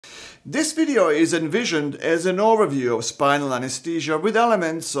This video is envisioned as an overview of spinal anesthesia with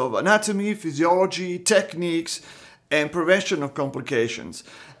elements of anatomy, physiology, techniques, and prevention of complications.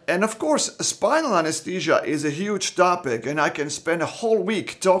 And of course, spinal anesthesia is a huge topic, and I can spend a whole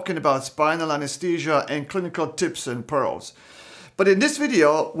week talking about spinal anesthesia and clinical tips and pearls. But in this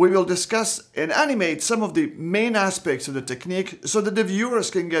video, we will discuss and animate some of the main aspects of the technique so that the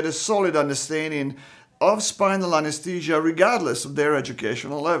viewers can get a solid understanding of spinal anesthesia regardless of their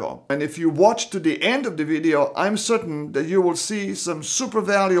educational level. And if you watch to the end of the video, I'm certain that you will see some super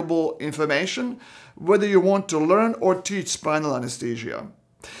valuable information, whether you want to learn or teach spinal anesthesia.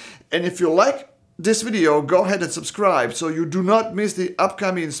 And if you like this video, go ahead and subscribe so you do not miss the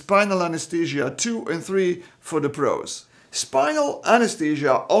upcoming Spinal Anesthesia 2 and 3 for the pros. Spinal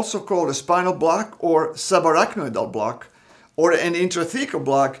anesthesia, also called a spinal block or subarachnoidal block or an intrathecal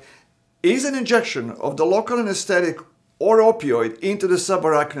block, is an injection of the local anesthetic or opioid into the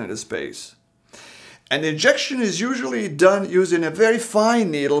subarachnoid space. An injection is usually done using a very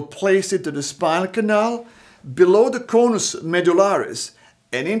fine needle placed into the spinal canal below the conus medullaris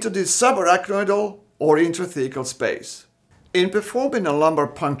and into the subarachnoidal or intrathecal space. In performing a lumbar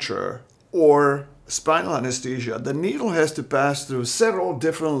puncture or spinal anesthesia, the needle has to pass through several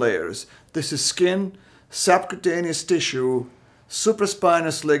different layers. This is skin, subcutaneous tissue,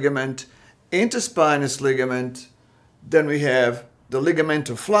 supraspinous ligament, interspinous ligament, then we have the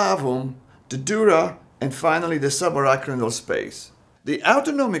ligamentum flavum, the dura, and finally the subarachnoidal space. The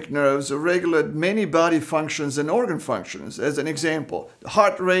autonomic nerves regulate many body functions and organ functions. As an example, the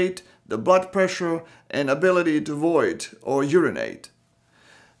heart rate, the blood pressure, and ability to void or urinate.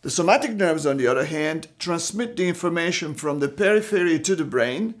 The somatic nerves, on the other hand, transmit the information from the periphery to the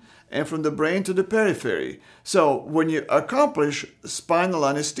brain and from the brain to the periphery. So when you accomplish spinal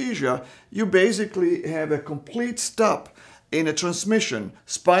anesthesia, you basically have a complete stop in a transmission.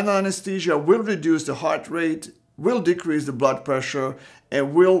 Spinal anesthesia will reduce the heart rate, will decrease the blood pressure,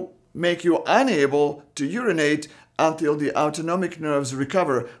 and will make you unable to urinate until the autonomic nerves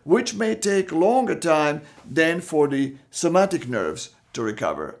recover, which may take longer time than for the somatic nerves to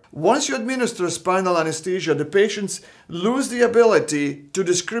recover. Once you administer spinal anesthesia, the patients lose the ability to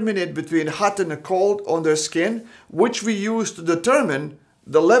discriminate between hot and cold on their skin, which we use to determine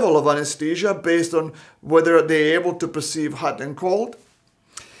the level of anesthesia based on whether they're able to perceive hot and cold.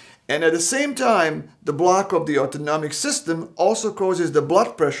 And at the same time, the block of the autonomic system also causes the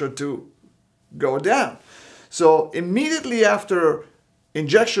blood pressure to go down. So immediately after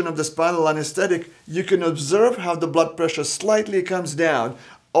injection of the spinal anesthetic, you can observe how the blood pressure slightly comes down.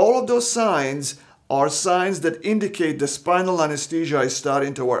 All of those signs are signs that indicate the spinal anesthesia is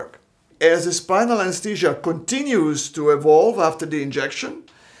starting to work. As the spinal anesthesia continues to evolve after the injection,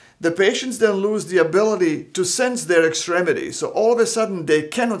 the patients then lose the ability to sense their extremity. So all of a sudden they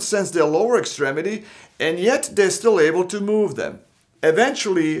cannot sense their lower extremity, and yet they're still able to move them.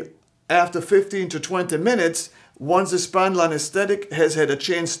 Eventually, after 15 to 20 minutes, once the spinal anesthetic has had a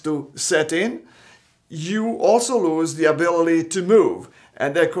chance to set in, you also lose the ability to move,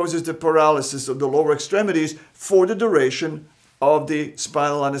 and that causes the paralysis of the lower extremities for the duration of the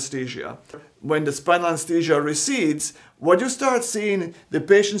spinal anesthesia. When the spinal anesthesia recedes, what you start seeing, the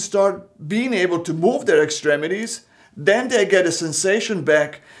patients start being able to move their extremities, then they get a sensation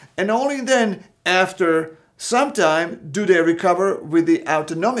back, and only then, after some time, do they recover with the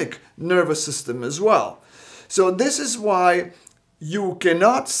autonomic nervous system as well. So this is why you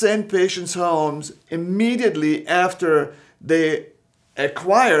cannot send patients home immediately after they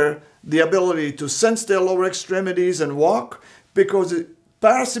acquire the ability to sense their lower extremities and walk, because the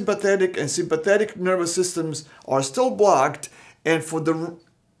parasympathetic and sympathetic nervous systems are still blocked, and for the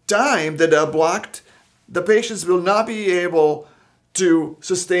time that they're blocked, the patients will not be able to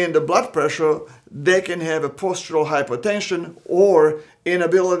sustain the blood pressure. They can have a postural hypotension or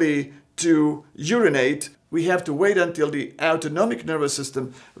inability to urinate. We have to wait until the autonomic nervous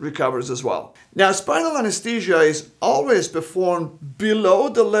system recovers as well. Now, spinal anesthesia is always performed below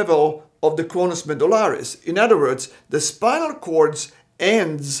the level of the conus medullaris. In other words, the spinal cord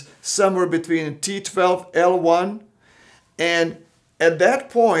ends somewhere between T12, L1, and at that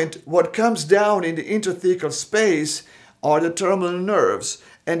point, what comes down in the intrathecal space are the terminal nerves.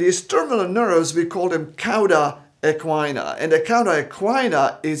 And these terminal nerves, we call them Cauda equina. And the Cauda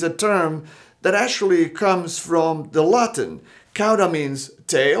equina is a term that actually comes from the Latin. Cauda means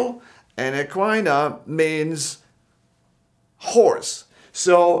tail, and equina means horse.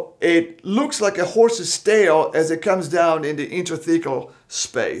 So it looks like a horse's tail as it comes down in the intrathecal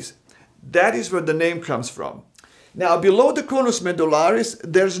space. That is where the name comes from. Now, below the conus medullaris,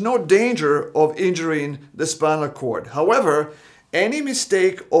 there's no danger of injuring the spinal cord. However, Any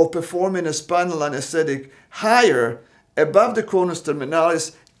mistake of performing a spinal anesthetic higher above the conus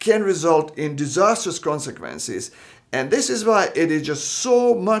terminalis can result in disastrous consequences. And this is why it is just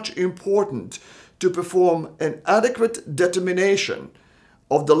so much important to perform an adequate determination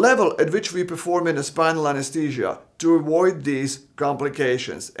of the level at which we perform in a spinal anesthesia to avoid these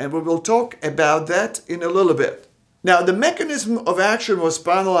complications. And we will talk about that in a little bit. Now, the mechanism of action of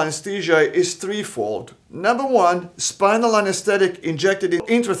spinal anesthesia is threefold. Number one, spinal anesthetic injected in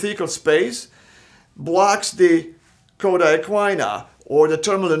intrathecal space blocks the Cauda equina, or the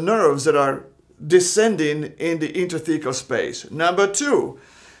terminal nerves that are descending in the intrathecal space. Number two,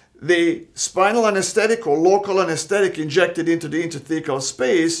 the spinal anesthetic or local anesthetic injected into the intrathecal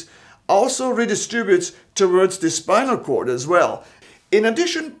space also redistributes towards the spinal cord as well. In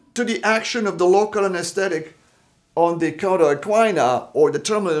addition to the action of the local anesthetic on the Cauda equina or the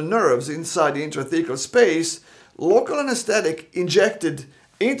terminal nerves inside the intrathecal space, local anesthetic injected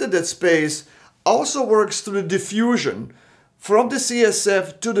into that space also works through diffusion from the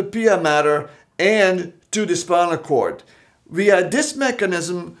CSF to the pia mater and to the spinal cord. Via this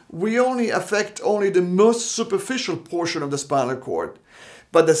mechanism, we only affect the most superficial portion of the spinal cord.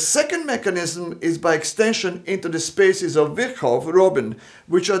 But the second mechanism is by extension into the spaces of Virchow-Robin,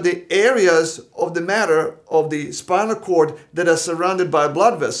 which are the areas of the matter of the spinal cord that are surrounded by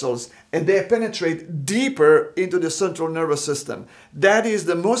blood vessels, and they penetrate deeper into the central nervous system. That is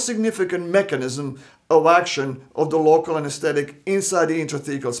the most significant mechanism of action of the local anesthetic inside the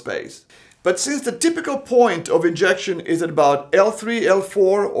intrathecal space. But since the typical point of injection is at about L3, L4,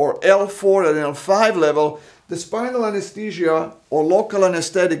 or L4 and L5 level, the spinal anesthesia or local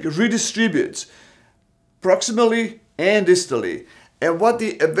anesthetic redistributes proximally and distally. And what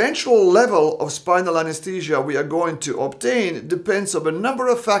the eventual level of spinal anesthesia we are going to obtain depends on a number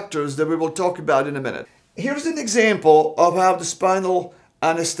of factors that we will talk about in a minute. Here's an example of how the spinal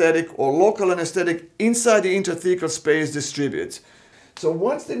anesthetic or local anesthetic inside the intrathecal space distributes. So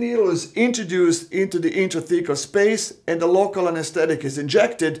once the needle is introduced into the intrathecal space and the local anesthetic is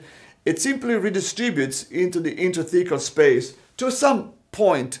injected, it simply redistributes into the intrathecal space to some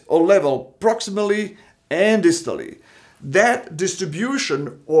point or level proximally and distally. That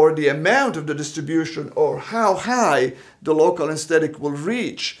distribution, or the amount of the distribution, or how high the local anesthetic will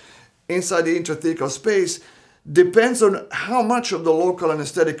reach inside the intrathecal space, depends on how much of the local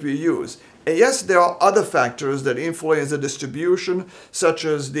anesthetic we use. And yes, there are other factors that influence the distribution, such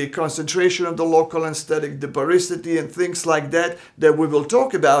as the concentration of the local anesthetic, the baricity, and things like that we will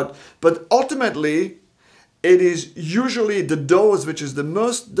talk about. But ultimately, it is usually the dose which is the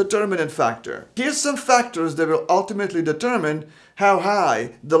most determinant factor. Here's some factors that will ultimately determine how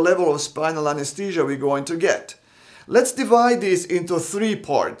high the level of spinal anesthesia we're going to get. Let's divide these into three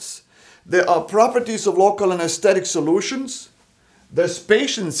parts. There are properties of local anesthetic solutions, there's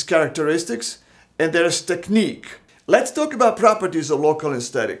patient's characteristics, and there's technique. Let's talk about properties of local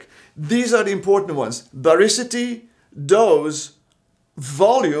anesthetic. These are the important ones: baricity, dose,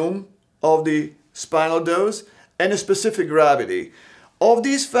 volume of the spinal dose, and a specific gravity. Of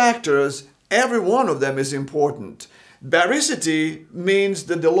these factors, every one of them is important. Baricity means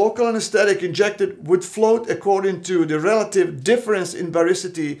that the local anesthetic injected would float according to the relative difference in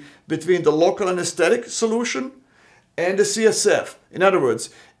baricity between the local anesthetic solution and the CSF. In other words,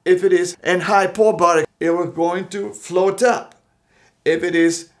 if it is an hypobaric, it is going to float up. If it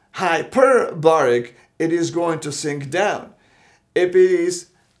is hyperbaric, it is going to sink down. If it is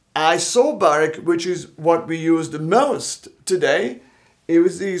isobaric, which is what we use the most today, it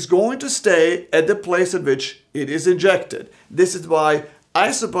is going to stay at the place at which it is injected. This is why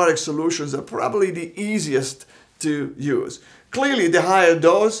isobaric solutions are probably the easiest to use. Clearly, the higher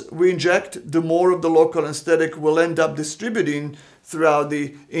dose we inject, the more of the local anesthetic will end up distributing throughout the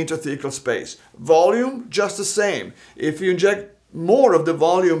intrathecal space. Volume, just the same. If you inject more of the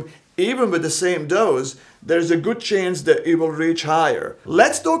volume, even with the same dose, there's a good chance that it will reach higher.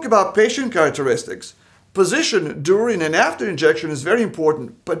 Let's talk about patient characteristics. Position during and after injection is very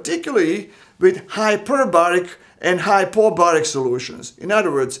important, particularly with hyperbaric and hypobaric solutions. In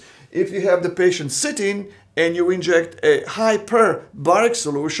other words, if you have the patient sitting and you inject a hyperbaric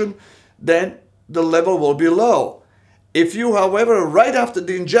solution, then the level will be low. If you, however, right after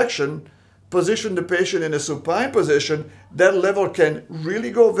the injection, position the patient in a supine position, that level can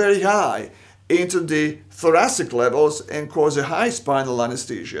really go very high into the thoracic levels and cause a high spinal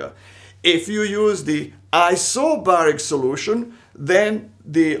anesthesia. If you use the isobaric solution, then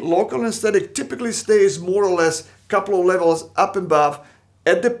the local anesthetic typically stays more or less a couple of levels up above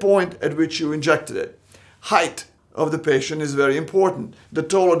at the point at which you injected it. Height of the patient is very important. The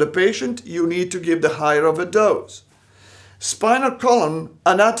taller the patient, you need to give the higher of a dose. Spinal column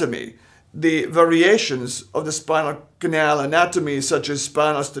anatomy. The variations of the spinal canal anatomy, such as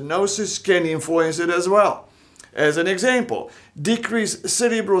spinal stenosis, can influence it as well. As an example, decreased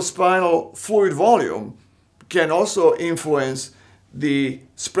cerebrospinal fluid volume can also influence the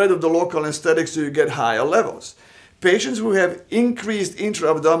spread of the local anesthetic, so you get higher levels. Patients who have increased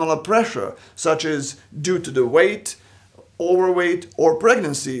intra-abdominal pressure, such as due to the weight, overweight, or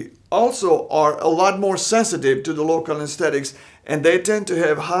pregnancy, also are a lot more sensitive to the local anesthetics, and they tend to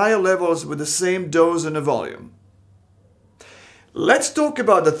have higher levels with the same dose and volume. Let's talk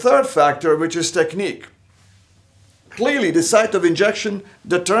about the third factor, which is technique. Clearly, the site of injection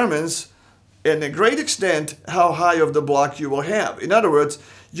determines, in a great extent, how high of the block you will have. In other words,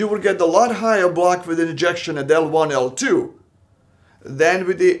 you will get a lot higher block with an injection at L1, L2 than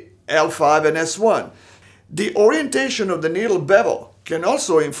with the L5 and S1. The orientation of the needle bevel can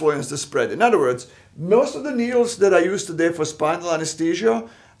also influence the spread. In other words, most of the needles that I use today for spinal anesthesia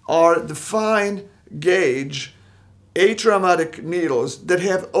are the fine gauge atraumatic needles that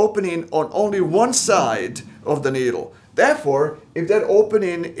have opening on only one side of the needle. Therefore, if that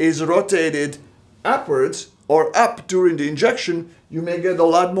opening is rotated upwards or up during the injection, you may get a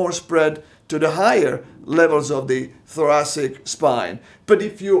lot more spread to the higher levels of the thoracic spine. But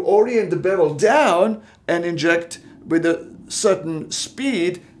if you orient the bevel down and inject with a certain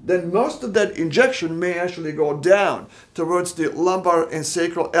speed, then most of that injection may actually go down towards the lumbar and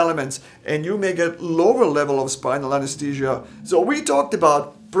sacral elements, and you may get lower level of spinal anesthesia. So we talked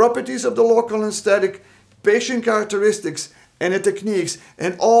about properties of the local anesthetic, patient characteristics, and the techniques,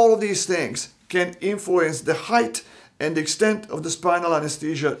 and all of these things can influence the height and the extent of the spinal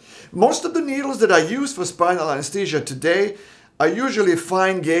anesthesia. Most of the needles that I use for spinal anesthesia today are usually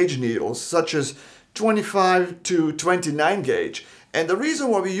fine gauge needles, such as 25 to 29 gauge. And the reason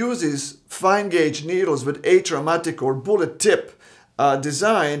why we use these fine gauge needles with atraumatic or bullet tip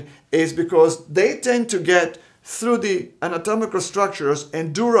design is because they tend to get through the anatomical structures,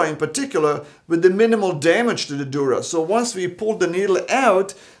 and dura in particular, with the minimal damage to the dura. So once we pull the needle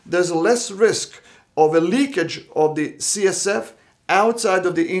out, there's less risk of a leakage of the CSF outside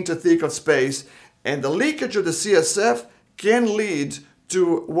of the interthecal space, and the leakage of the CSF can lead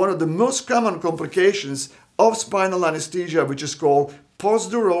to one of the most common complications of spinal anesthesia, which is called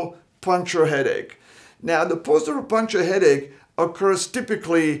postdural puncture headache. Now, the postdural puncture headache occurs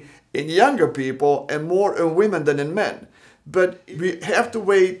typically in younger people and more in women than in men. But we have to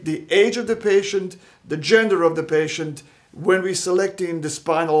weigh the age of the patient, the gender of the patient, when we're selecting the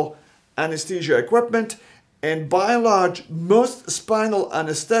spinal anesthesia equipment. And by and large, most spinal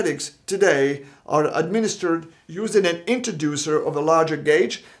anesthetics today are administered using an introducer of a larger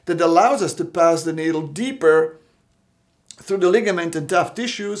gauge that allows us to pass the needle deeper through the ligament and tough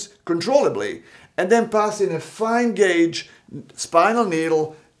tissues controllably, and then passing a fine gauge spinal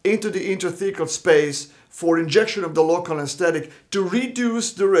needle into the interthecal space for injection of the local anesthetic to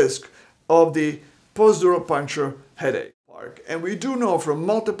reduce the risk of the postdural puncture headache. And we do know from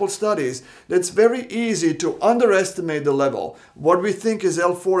multiple studies that it's very easy to underestimate the level. What we think is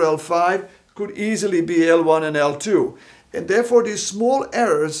L4, L5 could easily be L1 and L2. And therefore, these small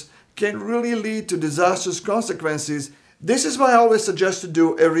errors can really lead to disastrous consequences. This is why I always suggest to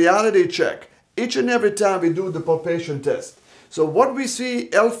do a reality check each and every time we do the palpation test. So what we see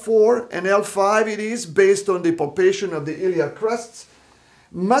L4 and L5 it is based on the palpation of the iliac crusts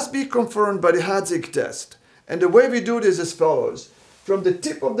must be confirmed by the Hadzic test. And the way we do this is as follows. From the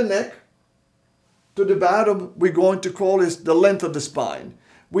tip of the neck to the bottom, we're going to call this the length of the spine.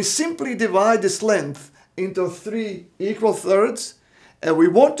 We simply divide this length into 3 equal thirds, and we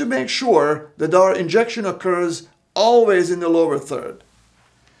want to make sure that our injection occurs always in the lower third.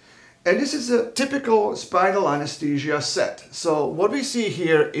 And this is a typical spinal anesthesia set. So what we see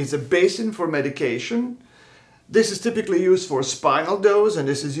here is a basin for medication. This is typically used for spinal dose, and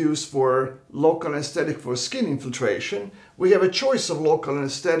this is used for local anesthetic for skin infiltration. We have a choice of local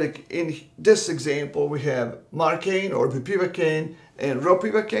anesthetic. In this example, we have Marcaine or bupivacaine and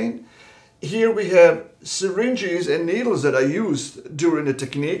ropivacaine. Here we have syringes and needles that are used during the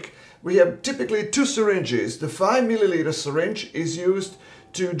technique. We have typically 2 syringes. The 5 milliliter syringe is used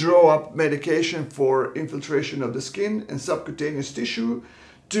to draw up medication for infiltration of the skin and subcutaneous tissue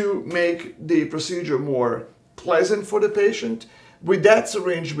to make the procedure more pleasant for the patient. With that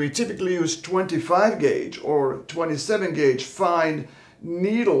syringe, we typically use 25 gauge or 27 gauge fine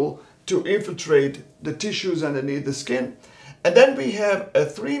needle to infiltrate the tissues underneath the skin. And then we have a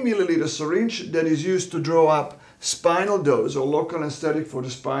 3 milliliter syringe that is used to draw up spinal dose or local anesthetic for the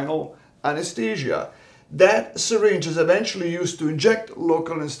spinal anesthesia. That syringe is eventually used to inject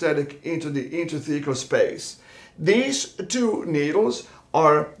local anesthetic into the interthecal space. These two needles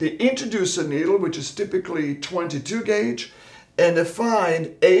are the introducer needle, which is typically 22 gauge, and the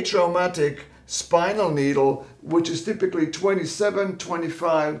fine atraumatic spinal needle, which is typically 27,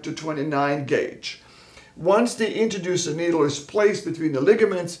 25 to 29 gauge. Once the introducer needle is placed between the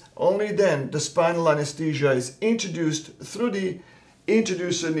ligaments, only then the spinal anesthesia is introduced through the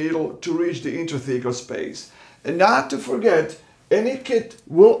introducer needle to reach the intrathecal space. And not to forget, any kit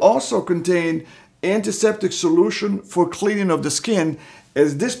will also contain antiseptic solution for cleaning of the skin,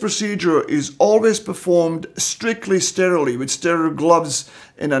 as this procedure is always performed strictly sterilely with sterile gloves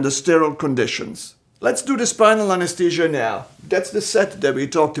and under sterile conditions. Let's do the spinal anesthesia now. That's the set that we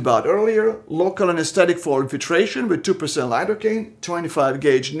talked about earlier. Local anesthetic for infiltration with 2% lidocaine, 25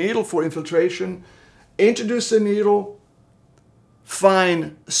 gauge needle for infiltration, introducer needle,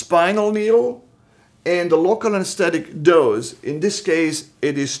 fine spinal needle, and the local anesthetic dose. In this case,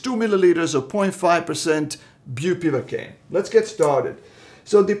 it is 2 milliliters of 0.5% bupivacaine. Let's get started.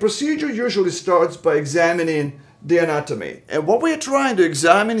 So the procedure usually starts by examining the anatomy. And what we're trying to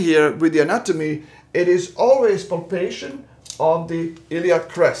examine here with the anatomy, it is always palpation of the iliac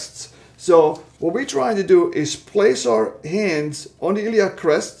crests. So what we're trying to do is place our hands on the iliac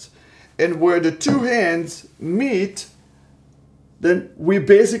crests, and where the two hands meet, then we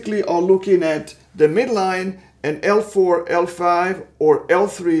basically are looking at the midline and L4, L5, or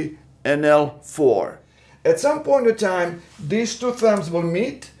L3 and L4. At some point in time, these two thumbs will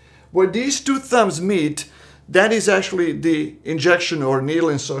meet. Where these two thumbs meet, that is actually the injection or needle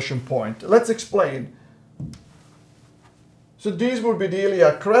insertion point. Let's explain. So these would be the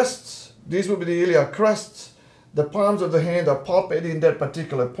iliac crests. These would be the iliac crests. The palms of the hand are palpating that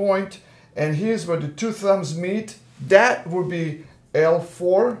particular point. And here's where the two thumbs meet. That would be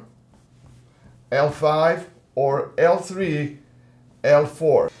L4, L5, or L3,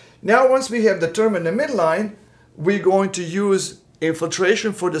 L4. Now, once we have determined the midline, we're going to use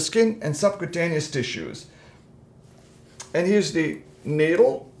infiltration for the skin and subcutaneous tissues. And here's the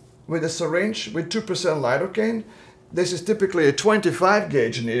needle with a syringe with 2% lidocaine. This is typically a 25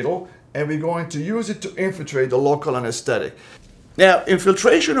 gauge needle, and we're going to use it to infiltrate the local anesthetic. Now,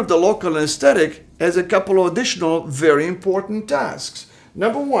 infiltration of the local anesthetic has a couple of additional very important tasks.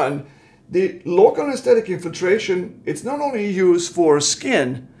 Number one, the local anesthetic infiltration, it's not only used for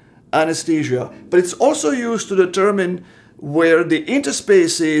skin anesthesia, but it's also used to determine where the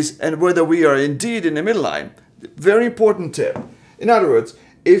interspace is and whether we are indeed in the midline. Very important tip. In other words,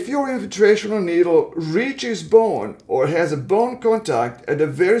 if your infiltrational needle reaches bone or has a bone contact at a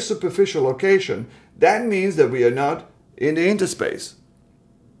very superficial location, that means that we are not in the interspace.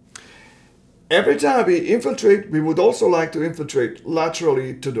 Every time we infiltrate, we would also like to infiltrate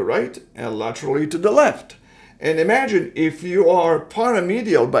laterally to the right and laterally to the left. And imagine if you are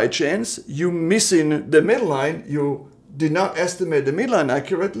paramedial by chance, you missing the midline, you did not estimate the midline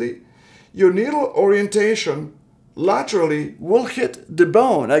accurately, your needle orientation laterally will hit the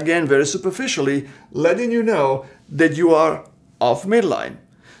bone, again very superficially, letting you know that you are off midline.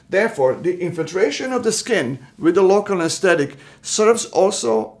 Therefore, the infiltration of the skin with the local anesthetic serves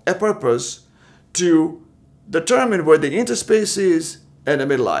also a purpose to determine where the interspace is and the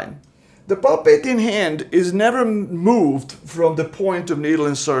midline. The palpating hand is never moved from the point of needle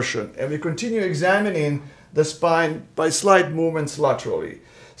insertion, and we continue examining the spine by slight movements laterally.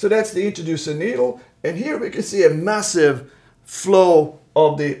 So that's the introducer needle, and here we can see a massive flow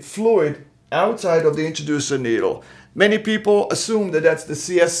of the fluid outside of the introducer needle. Many people assume that that's the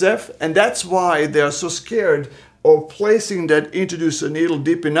CSF, and that's why they are so scared of placing that introducer needle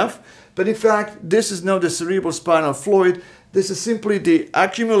deep enough. But in fact, this is not the cerebral spinal fluid. This is simply the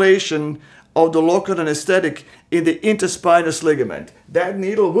accumulation of the local anesthetic in the interspinous ligament. That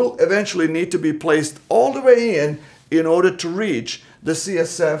needle will eventually need to be placed all the way in order to reach the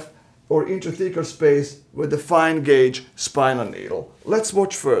CSF or intrathecal space with the fine gauge spinal needle. Let's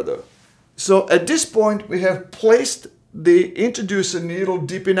watch further. So at this point, we have placed the introducer needle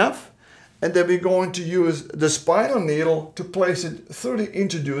deep enough, and then we're going to use the spinal needle to place it through the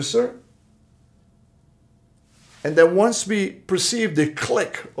introducer. And then once we perceive the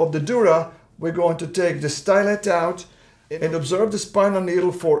click of the dura, we're going to take the stylet out and observe the spinal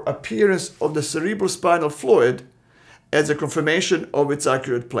needle for appearance of the cerebrospinal fluid as a confirmation of its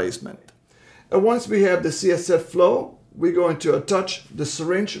accurate placement. And once we have the CSF flow, we're going to attach the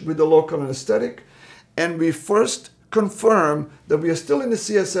syringe with the local anesthetic, and we first confirm that we are still in the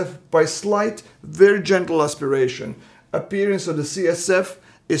CSF by slight, very gentle aspiration. Appearance of the CSF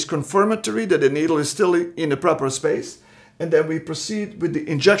is confirmatory that the needle is still in the proper space, and then we proceed with the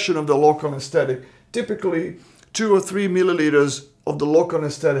injection of the local anesthetic, typically 2 or 3 milliliters of the local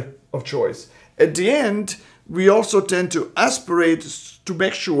anesthetic of choice. At the end, we also tend to aspirate to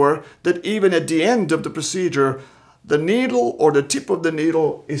make sure that even at the end of the procedure, the needle or the tip of the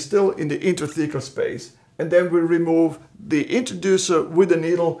needle is still in the interthecal space. And then we remove the introducer with the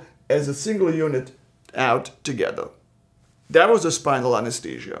needle as a single unit out together. That was the spinal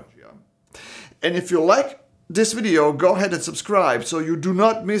anesthesia. And if you like this video, go ahead and subscribe so you do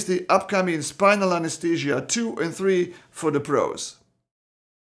not miss the upcoming spinal anesthesia 2 and 3 for the pros.